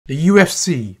The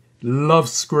UFC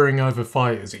loves screwing over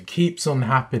fighters. It keeps on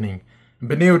happening. And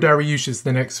Beneil Dariush is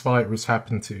the next fighter it's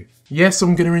happened to. Yes,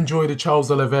 I'm going to enjoy the Charles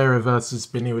Oliveira versus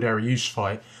Beneil Dariush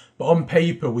fight, but on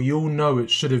paper we all know it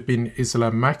should have been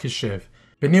Islam Makhachev.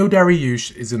 Beneil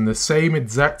Dariush is in the same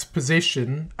exact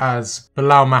position as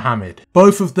Belal Muhammad.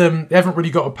 Both of them, they haven't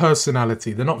really got a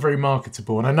personality. They're not very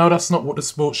marketable. And I know that's not what the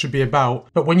sport should be about.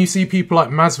 But when you see people like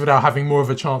Masvidal having more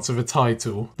of a chance of a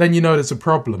title, then you know there's a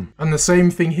problem. And the same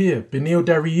thing here. Beneil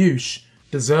Dariush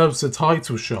deserves a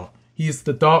title shot. He is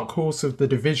the dark horse of the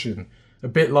division. A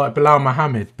bit like Belal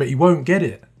Muhammad, but he won't get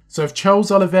it. So if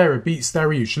Charles Oliveira beats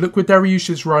Dariush, look where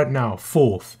Dariush is right now,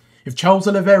 4th. If Charles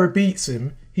Oliveira beats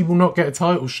him, he will not get a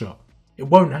title shot. It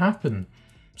won't happen.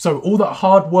 So all that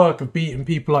hard work of beating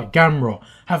people like Gamrot,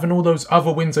 having all those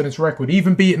other wins on his record,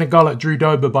 even beating a guy like Drew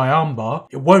Dober by armbar,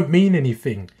 it won't mean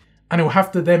anything. And he'll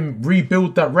have to then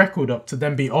rebuild that record up to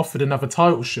then be offered another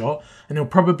title shot. And he'll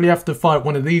probably have to fight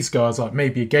one of these guys like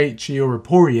maybe a Gaethje or a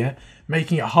Poirier,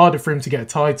 making it harder for him to get a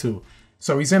title.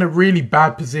 So he's in a really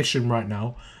bad position right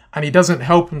now. And he doesn't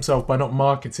help himself by not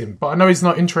marketing. But I know he's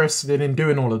not interested in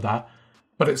doing all of that.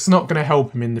 But it's not going to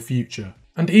help him in the future.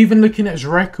 And even looking at his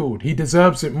record, he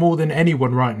deserves it more than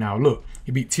anyone right now. Look,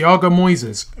 he beat Thiago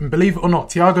Moises. And believe it or not,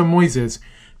 Thiago Moises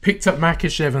picked up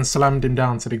Makhachev and slammed him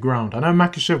down to the ground. I know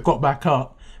Makhachev got back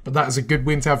up, but that is a good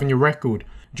win to have in your record.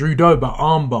 Drew Dober,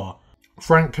 armbar.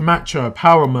 Frank Camacho,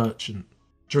 power merchant.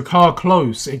 Drakkar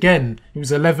Close, again, he was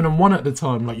 11-1 at the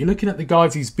time. Like, you're looking at the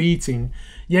guys he's beating.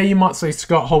 Yeah, you might say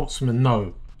Scott Holtzman,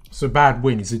 no. It's a bad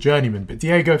win, he's a journeyman. But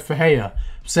Diego Ferreira,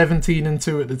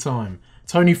 17-2 at the time.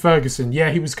 Tony Ferguson, yeah,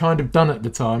 he was kind of done at the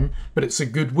time, but it's a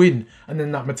good win. And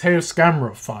then that Mateusz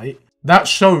Gamrot fight, that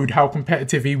showed how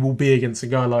competitive he will be against a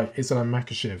guy like Islam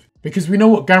Makhachev. Because we know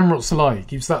what Gamrot's like.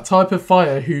 He's that type of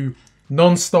fighter who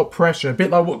non-stop pressure, a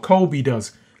bit like what Colby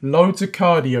does. Loads of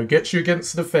cardio, gets you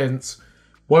against the fence,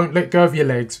 won't let go of your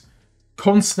legs,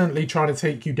 constantly trying to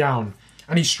take you down.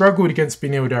 And he struggled against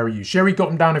Beneil Dariush. Yeah, he got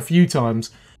him down a few times,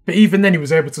 but even then he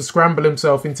was able to scramble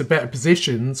himself into better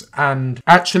positions and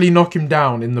actually knock him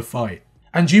down in the fight.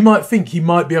 And you might think he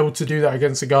might be able to do that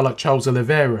against a guy like Charles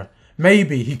Oliveira.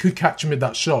 Maybe he could catch him with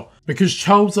that shot. Because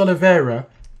Charles Oliveira,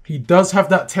 he does have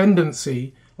that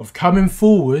tendency of coming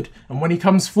forward, and when he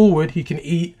comes forward, he can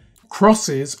eat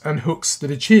crosses and hooks to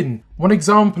the chin. One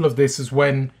example of this is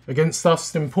when, against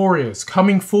Dustin Poirier,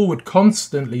 coming forward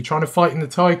constantly, trying to fight in the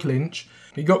tie clinch,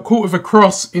 he got caught with a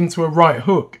cross into a right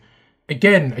hook.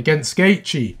 Again, against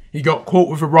Gaethje, he got caught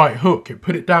with a right hook. It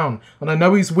put it down. And I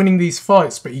know he's winning these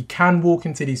fights, but he can walk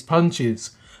into these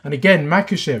punches. And again,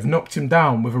 Makhachev knocked him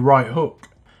down with a right hook.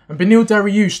 And Beneil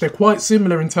Dariush, they're quite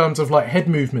similar in terms of like head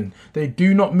movement. They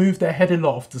do not move their head a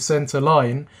lot off the centre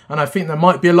line. And I think there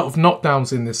might be a lot of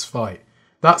knockdowns in this fight.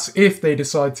 That's if they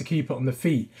decide to keep it on the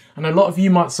feet. And a lot of you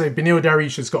might say Beneil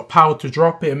Dariush has got power to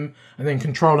drop him and then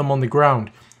control him on the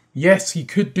ground. Yes, he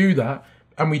could do that.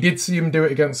 And we did see him do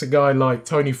it against a guy like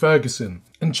Tony Ferguson.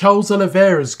 And Charles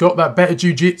Oliveira's got that better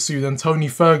jiu-jitsu than Tony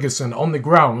Ferguson on the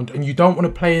ground. And you don't want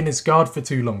to play in his guard for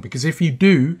too long. Because if you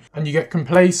do, and you get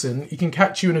complacent, he can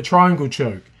catch you in a triangle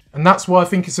choke. And that's why I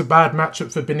think it's a bad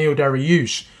matchup for Beneil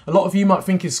Dariush. A lot of you might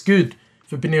think it's good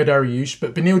for Beneil Dariush.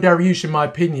 But Beneil Dariush, in my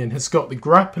opinion, has got the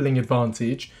grappling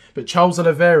advantage. But Charles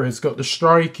Oliveira's got the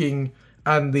striking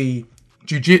and the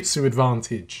jiu-jitsu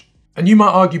advantage. And you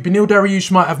might argue Beneil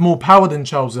Dariush might have more power than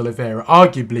Charles Oliveira.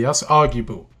 Arguably, that's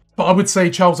arguable. But I would say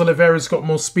Charles Oliveira's got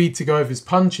more speed to go with his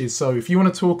punches. So if you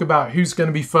want to talk about who's going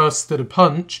to be first to the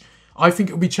punch, I think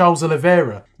it'll be Charles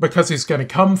Oliveira. Because he's going to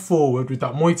come forward with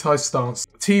that Muay Thai stance,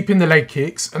 tee in the leg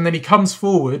kicks, and then he comes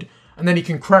forward, and then he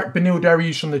can crack Beneil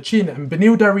Dariush on the chin. And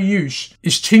Beneil Dariush,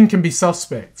 his chin can be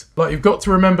suspect. Like, you've got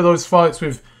to remember those fights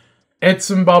with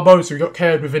Edson Barbosa, who got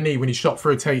KO'd with a knee when he shot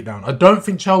for a takedown. I don't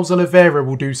think Charles Oliveira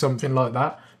will do something like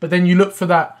that. But then you look for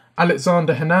that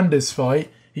Alexander Hernandez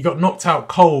fight, he got knocked out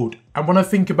cold. And when I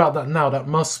think about that now, that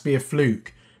must be a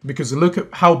fluke. Because look at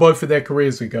how both of their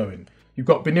careers are going. You've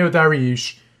got Beneil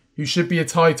Dariush, who should be a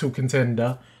title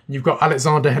contender. And you've got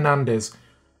Alexander Hernandez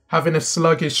having a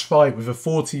sluggish fight with a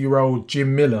 40-year-old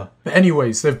Jim Miller. But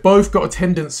anyways, they've both got a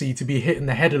tendency to be hitting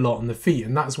the head a lot on the feet.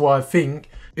 And that's why I think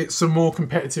it's a more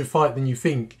competitive fight than you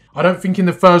think. I don't think in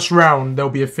the first round there'll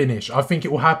be a finish. I think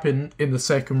it will happen in the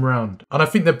second round. And I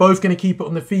think they're both going to keep it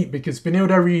on the feet because Beneil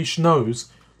Dariush knows,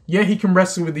 yeah, he can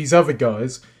wrestle with these other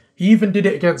guys. He even did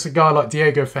it against a guy like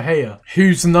Diego Ferreira,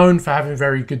 who's known for having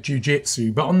very good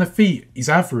jiu-jitsu. But on the feet, he's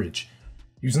average.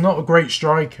 He's not a great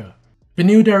striker.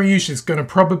 Beneil Dariush is going to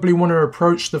probably want to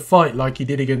approach the fight like he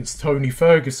did against Tony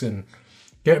Ferguson.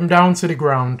 Get him down to the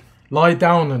ground, lie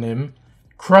down on him,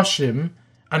 crush him,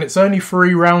 and it's only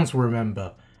 3 rounds,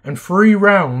 remember. And 3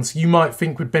 rounds you might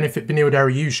think would benefit Beneil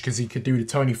Dariush because he could do the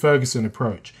Tony Ferguson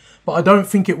approach. But I don't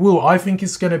think it will. I think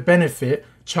it's going to benefit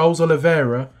Charles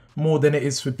Oliveira more than it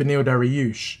is for Beneil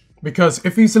Dariush. Because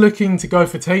if he's looking to go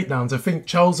for takedowns, I think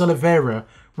Charles Oliveira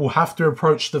will have to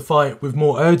approach the fight with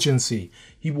more urgency.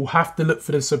 He will have to look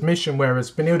for the submission,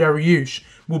 whereas Beneil Dariush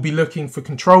will be looking for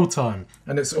control time.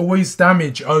 And it's always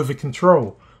damage over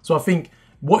control. So I think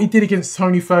what he did against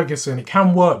Tony Ferguson, it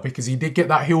can work because he did get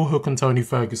that heel hook on Tony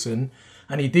Ferguson.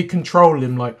 And he did control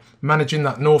him, like managing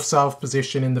that north-south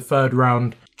position in the 3rd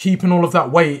round, keeping all of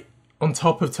that weight on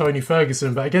top of Tony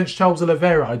Ferguson. But against Charles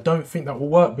Oliveira, I don't think that will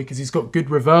work because he's got good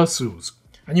reversals.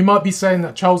 And you might be saying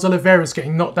that Charles Oliveira is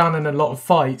getting knocked down in a lot of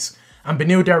fights, and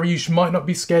Beneil Dariush might not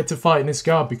be scared to fight in this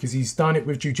guard because he's done it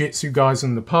with jiu-jitsu guys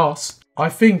in the past. I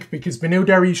think because Beneil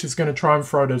Dariush is going to try and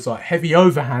throw those like heavy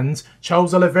overhands,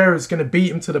 Charles Oliveira is going to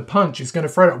beat him to the punch. He's going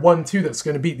to throw that 1-2 that's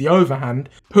going to beat the overhand,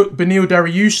 put Beneil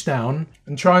Dariush down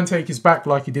and try and take his back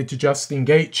like he did to Justin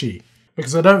Gaethje.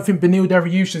 Because I don't think Beneil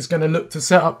Dariush is going to look to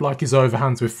set up like his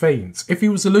overhands with feints. If he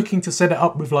was looking to set it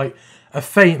up with like a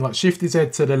feint, like shift his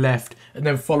head to the left and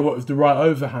then follow up with the right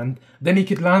overhand, then he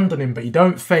could land on him. But he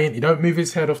don't feint, he don't move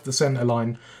his head off the centre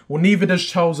line. Well, neither does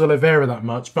Charles Oliveira that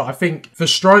much. But I think the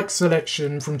strike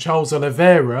selection from Charles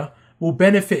Oliveira will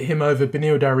benefit him over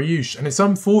Beneil Dariush. And it's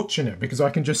unfortunate because I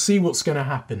can just see what's going to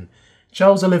happen.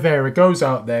 Charles Oliveira goes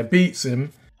out there, beats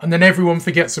him, and then everyone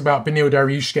forgets about Beneil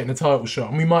Dariush getting a title shot.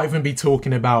 And we might even be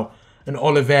talking about an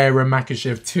Oliveira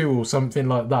Makhachev 2 or something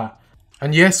like that.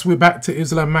 And yes, we're back to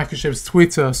Islam Makhachev's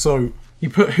Twitter. So he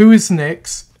put, who is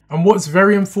next? And what's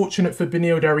very unfortunate for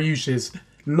Beneil Dariush is,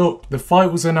 look, the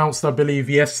fight was announced, I believe,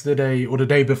 yesterday or the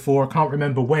day before. I can't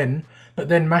remember when. But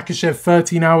then Makhachev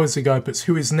 13 hours ago puts,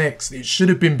 who is next? It should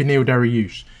have been Beneil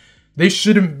Dariush. This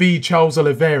shouldn't be Charles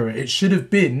Oliveira. It should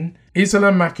have been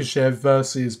Islam Makhachev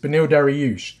versus Beneil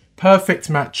Dariush. Perfect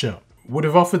matchup. Would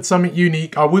have offered something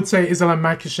unique. I would say Islam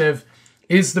Makhachev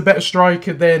is the better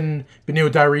striker than Beneil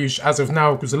Dariush as of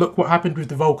now, because look what happened with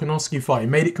the Volkanovski fight. He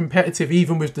made it competitive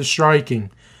even with the striking.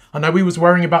 I know he was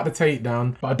worrying about the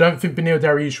takedown, but I don't think Beneil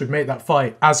Dariush would make that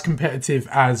fight as competitive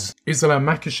as Islam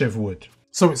Makhachev would.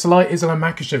 So it's like Islam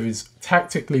Makhachev is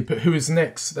tactically put who is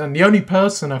next, and the only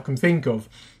person I can think of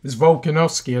is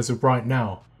Volkanovski as of right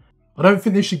now. I don't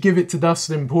think they should give it to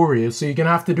Dustin Poirier, so you're going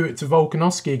to have to do it to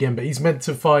Volkanovski again, but he's meant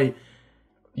to fight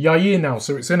Yair now,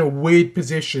 so it's in a weird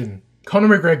position.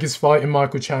 Conor McGregor is fighting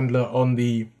Michael Chandler on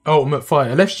the Ultimate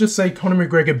Fighter. Let's just say Conor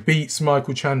McGregor beats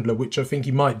Michael Chandler, which I think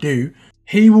he might do.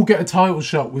 He will get a title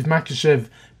shot with Makhachev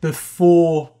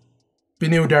before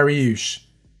Beneil Dariush.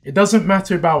 It doesn't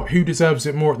matter about who deserves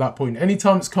it more at that point.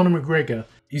 Anytime it's Conor McGregor,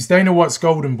 he's Dana White's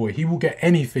golden boy. He will get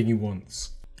anything he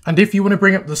wants. And if you want to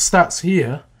bring up the stats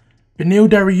here, Beneil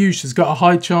Dariush has got a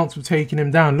high chance of taking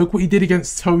him down. Look what he did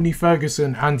against Tony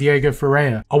Ferguson and Diego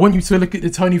Ferreira. I want you to look at the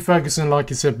Tony Ferguson,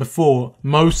 like I said before,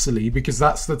 mostly, because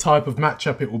that's the type of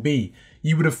matchup it will be.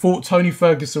 You would have thought Tony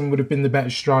Ferguson would have been the better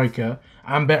striker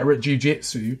and better at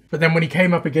jiu-jitsu. But then when he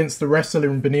came up against the wrestler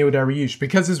in Beneil Dariush,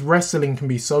 because his wrestling can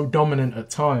be so dominant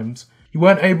at times, he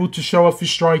weren't able to show off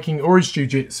his striking or his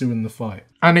jiu-jitsu in the fight.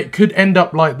 And it could end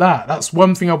up like that. That's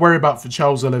one thing I worry about for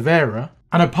Charles Oliveira.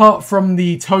 And apart from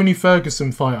the Tony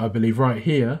Ferguson fight, I believe, right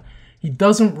here, he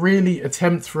doesn't really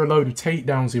attempt for a load of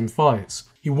takedowns in fights.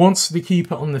 He wants to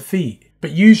keep it on the feet.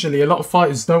 But usually a lot of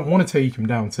fighters don't want to take him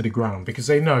down to the ground because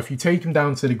they know if you take him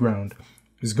down to the ground,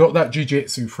 he's got that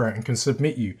jiu-jitsu threat and can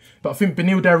submit you. But I think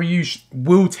Beneil Dariush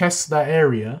will test that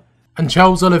area, and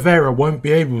Charles Oliveira won't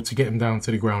be able to get him down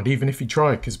to the ground, even if he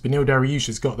tried, because Beneil Dariush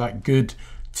has got that good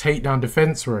takedown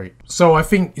defense rate. So I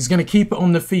think he's going to keep it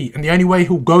on the feet, and the only way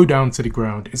he'll go down to the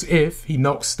ground is if he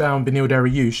knocks down Beneil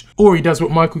Dariush, or he does what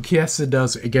Michael Chiesa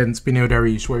does against Beneil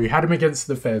Dariush, where he had him against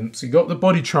the fence, he got the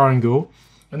body triangle,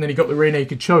 and then he got the rear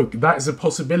naked choke. That is a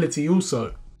possibility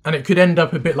also. And it could end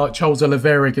up a bit like Charles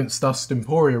Oliveira against Dustin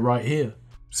Poirier right here.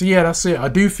 So yeah, that's it. I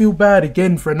do feel bad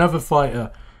again for another fighter,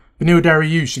 Beneil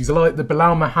Dariush. He's like the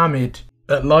Belal Muhammad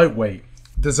at lightweight.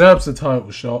 Deserves a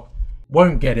title shot.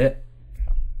 Won't get it.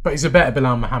 But he's a better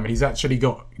Belal Muhammad. He's actually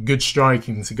got good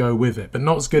striking to go with it. But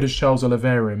not as good as Charles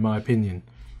Oliveira in my opinion.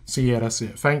 So yeah, that's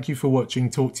it. Thank you for watching.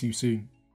 Talk to you soon.